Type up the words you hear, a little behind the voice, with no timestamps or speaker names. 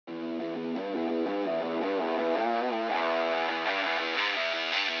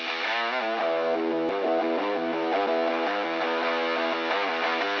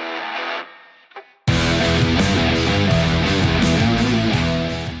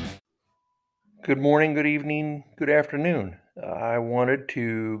Good morning, good evening, good afternoon. I wanted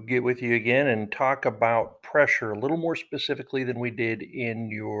to get with you again and talk about pressure a little more specifically than we did in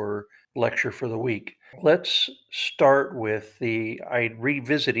your lecture for the week. Let's start with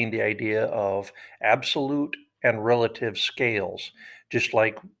revisiting the idea of absolute and relative scales, just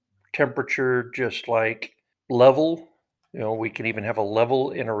like temperature, just like level. We can even have a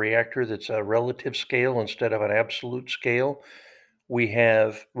level in a reactor that's a relative scale instead of an absolute scale. We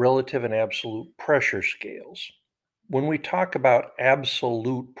have relative and absolute pressure scales. When we talk about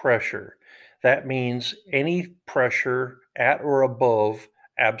absolute pressure, that means any pressure at or above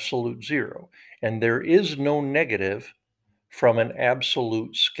absolute zero. And there is no negative from an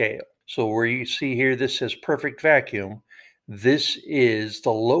absolute scale. So where you see here, this says perfect vacuum. This is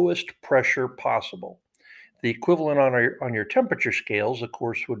the lowest pressure possible. The equivalent on your temperature scales, of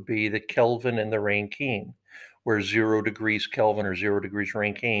course, would be the Kelvin and the Rankine, where 0 degrees Kelvin or 0 degrees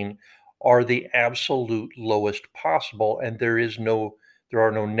Rankine are the absolute lowest possible, and there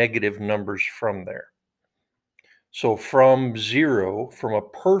are no negative numbers from there. So from 0, from a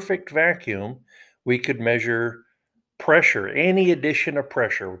perfect vacuum, we could measure pressure, any addition of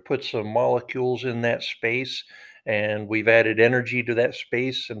pressure. We put some molecules in that space, and we've added energy to that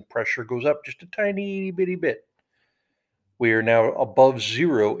space, and pressure goes up just a tiny bitty bit. We are now above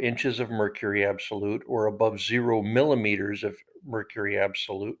 0 inches of mercury absolute, or above 0 millimeters of mercury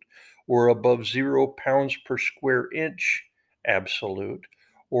absolute, or above 0 pounds per square inch absolute,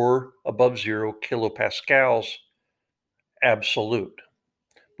 or above 0 kilopascals absolute.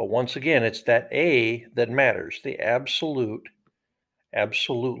 But once again, it's that A that matters. The absolute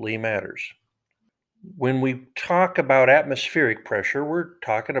absolutely matters. When we talk about atmospheric pressure, we're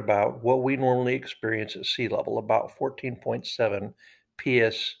talking about what we normally experience at sea level, about 14.7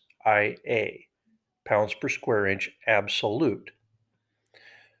 psia, pounds per square inch absolute.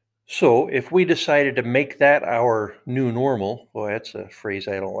 So if we decided to make that our new normal, boy, that's a phrase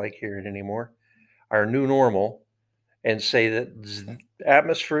I don't like hearing anymore, our new normal, and say that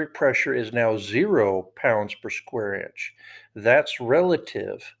atmospheric pressure is now 0 pounds per square inch, that's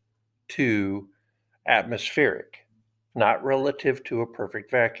relative to atmospheric, not relative to a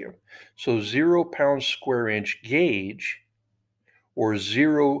perfect vacuum. So 0 pounds square inch gauge, or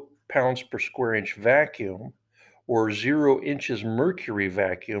 0 pounds per square inch vacuum, or 0 inches mercury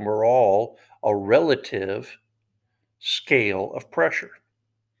vacuum are all a relative scale of pressure.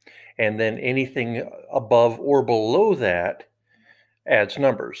 And then anything above or below that adds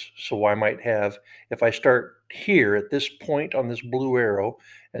numbers. So I might have, if I start here at this point on this blue arrow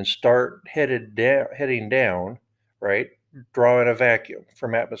and start heading down, right, drawing a vacuum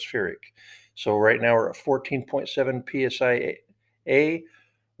from atmospheric. So right now we're at 14.7 psia,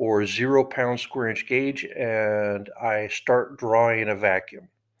 or 0 pounds square inch gauge, and I start drawing a vacuum,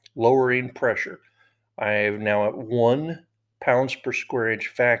 lowering pressure. I'm now at 1 pounds per square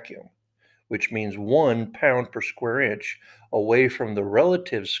inch vacuum, which means 1 pound per square inch away from the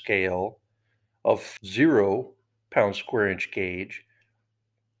relative scale of 0 pound square inch gauge,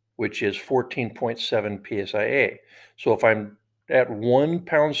 which is 14.7 psia. So if I'm at 1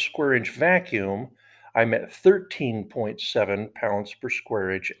 pound square inch vacuum, I'm at 13.7 pounds per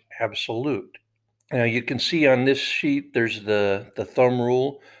square inch absolute. Now you can see on this sheet, there's the thumb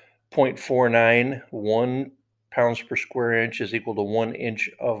rule, 0.49, 1 pounds per square inch is equal to 1 inch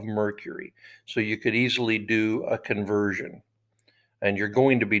of mercury. So you could easily do a conversion, and you're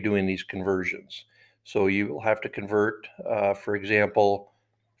going to be doing these conversions. So you will have to convert, for example,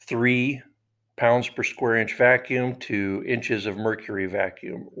 3 pounds per square inch vacuum to inches of mercury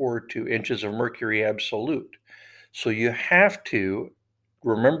vacuum, or to inches of mercury absolute. So you have to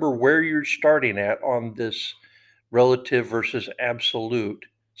remember where you're starting at on this relative versus absolute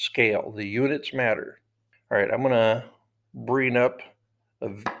scale. The units matter. All right, I'm gonna bring up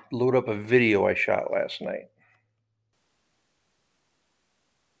load up a video I shot last night.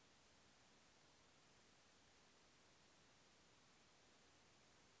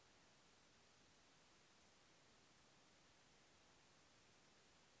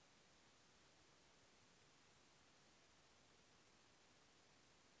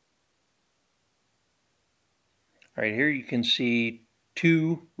 All right, here you can see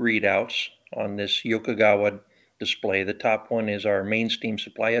two readouts on this Yokogawa display. The top one is our main steam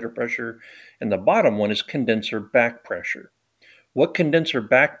supply header pressure, and the bottom one is condenser back pressure. What condenser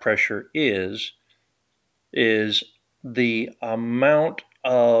back pressure is the amount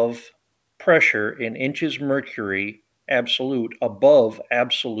of pressure in inches mercury absolute above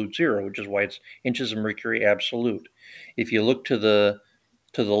absolute zero, which is why it's inches of mercury absolute. If you look to the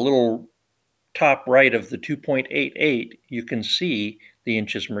little top right of the 2.88, you can see the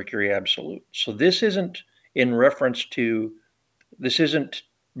inches mercury absolute. So this isn't in reference to, this isn't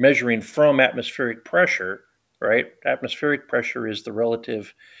measuring from atmospheric pressure, right? Atmospheric pressure is a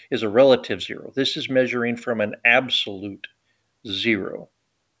relative zero. This is measuring from an absolute zero.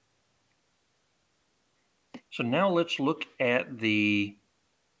 So now let's look at the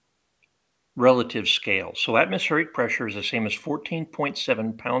relative scale. So atmospheric pressure is the same as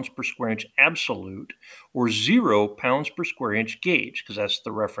 14.7 pounds per square inch absolute, or 0 pounds per square inch gauge, because that's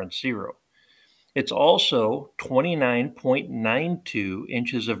the reference zero. It's also 29.92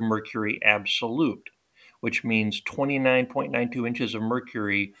 inches of mercury absolute, which means 29.92 inches of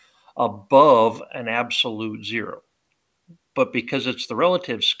mercury above an absolute zero. But because it's the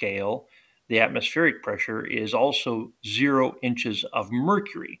relative scale, the atmospheric pressure is also 0 inches of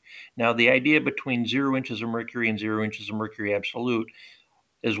mercury. Now, the idea between 0 inches of mercury and 0 inches of mercury absolute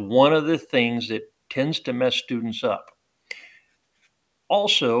is one of the things that tends to mess students up.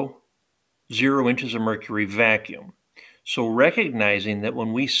 Also, 0 inches of mercury vacuum. So recognizing that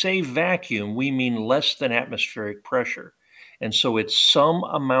when we say vacuum, we mean less than atmospheric pressure. And so it's some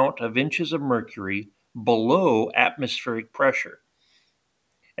amount of inches of mercury below atmospheric pressure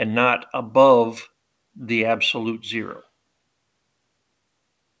and not above the absolute zero.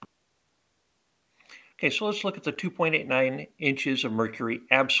 Okay, so let's look at the 2.89 inches of mercury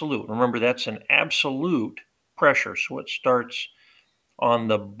absolute. Remember, that's an absolute pressure, so it starts on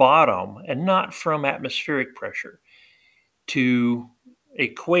the bottom and not from atmospheric pressure. To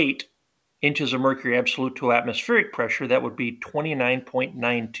equate inches of mercury absolute to atmospheric pressure, that would be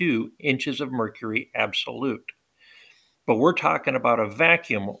 29.92 inches of mercury absolute. But we're talking about a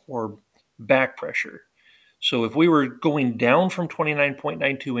vacuum or back pressure. So if we were going down from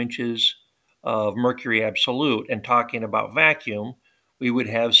 29.92 inches of mercury absolute and talking about vacuum, we would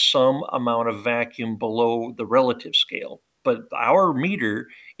have some amount of vacuum below the relative scale. But our meter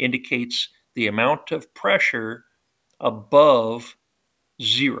indicates the amount of pressure above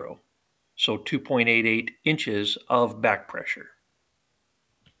zero. So 2.88 inches of back pressure.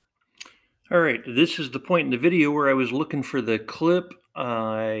 All right, this is the point in the video where I was looking for the clip,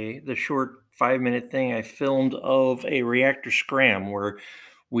 the short 5-minute thing I filmed of a reactor scram where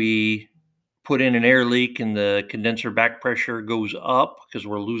we put in an air leak and the condenser back pressure goes up because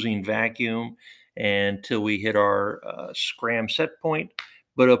we're losing vacuum until we hit our scram set point.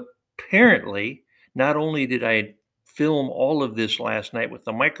 But apparently, not only did I film all of this last night with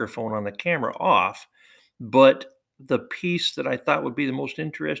the microphone on the camera off, but the piece that I thought would be the most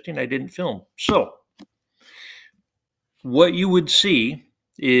interesting, I didn't film. So what you would see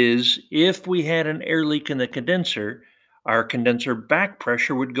is if we had an air leak in the condenser, our condenser back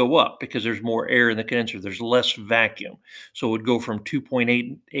pressure would go up because there's more air in the condenser. There's less vacuum. So it would go from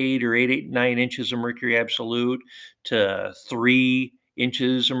 2.88 or 889 inches of mercury absolute to 3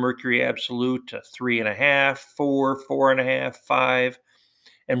 inches of mercury absolute to 3.5, 4, 4.5, 5.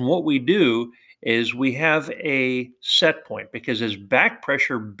 And what we do is we have a set point because as back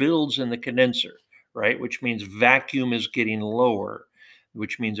pressure builds in the condenser, right, which means vacuum is getting lower,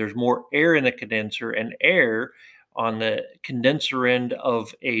 which means there's more air in the condenser, and air on the condenser end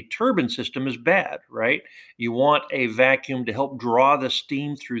of a turbine system is bad, right? You want a vacuum to help draw the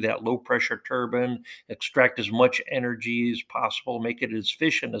steam through that low pressure turbine, extract as much energy as possible, make it as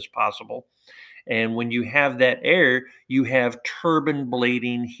efficient as possible. And when you have that air, you have turbine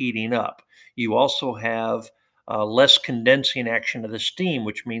blading heating up. You also have less condensing action of the steam,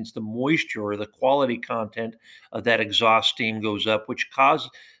 which means the moisture or the quality content of that exhaust steam goes up, which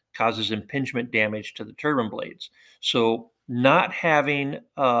causes impingement damage to the turbine blades. So not having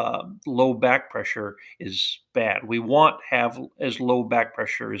low back pressure is bad. We want to have as low back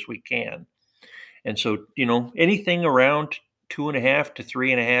pressure as we can. And so, anything around 2.5 to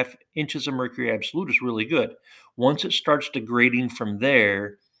 3.5 inches of mercury absolute is really good. Once it starts degrading from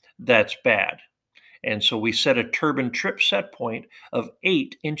there, that's bad. And so we set a turbine trip set point of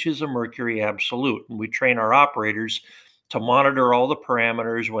 8 inches of mercury absolute. And we train our operators to monitor all the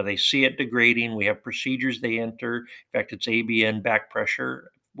parameters. When they see it degrading, we have procedures they enter. In fact, it's ABN back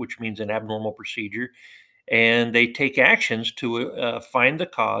pressure, which means an abnormal procedure. And they take actions to find the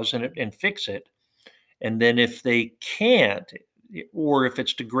cause and fix it. And then if they can't, or if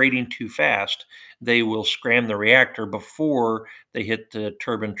it's degrading too fast, they will scram the reactor before they hit the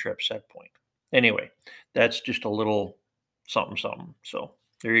turbine trip set point. Anyway, that's just a little something, something. So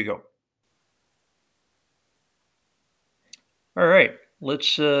there you go. All right,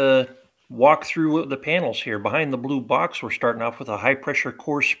 let's walk through the panels here. Behind the blue box, we're starting off with a high pressure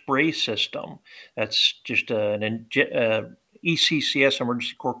core spray system. That's just an ECCS,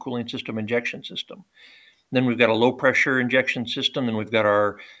 Emergency Core Cooling System injection system. Then we've got a low pressure injection system. Then we've got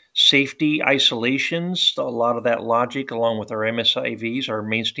our safety isolations, a lot of that logic along with our MSIVs, our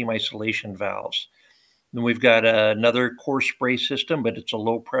main steam isolation valves. Then we've got another core spray system, but it's a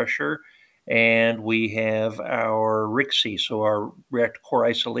low pressure. And we have our RICSI, so our reactor core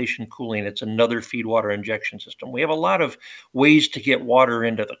isolation cooling. It's another feed water injection system. We have a lot of ways to get water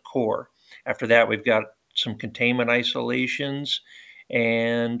into the core. After that, we've got some containment isolations,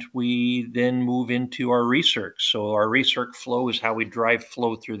 and we then move into our recirc. So our recirc flow is how we drive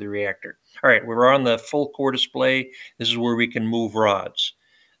flow through the reactor. All right, we're on the full core display. This is where we can move rods.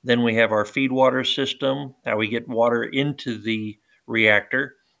 Then we have our feed water system, how we get water into the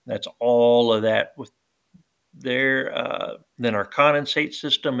reactor. That's all of that with there. Then our condensate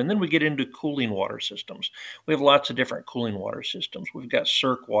system, and then we get into cooling water systems. We have lots of different cooling water systems. We've got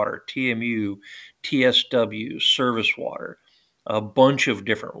circ water, TMU, TSW, service water, a bunch of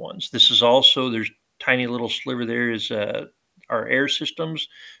different ones. This is also, there's tiny little sliver there is our air systems,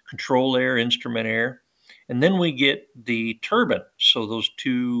 control air, instrument air. And then we get the turbine. So those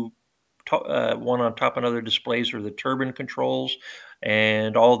two, one on top of another displays are the turbine controls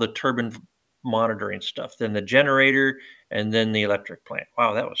and all the turbine monitoring stuff. Then the generator, and then the electric plant.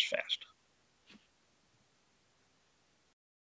 Wow, that was fast.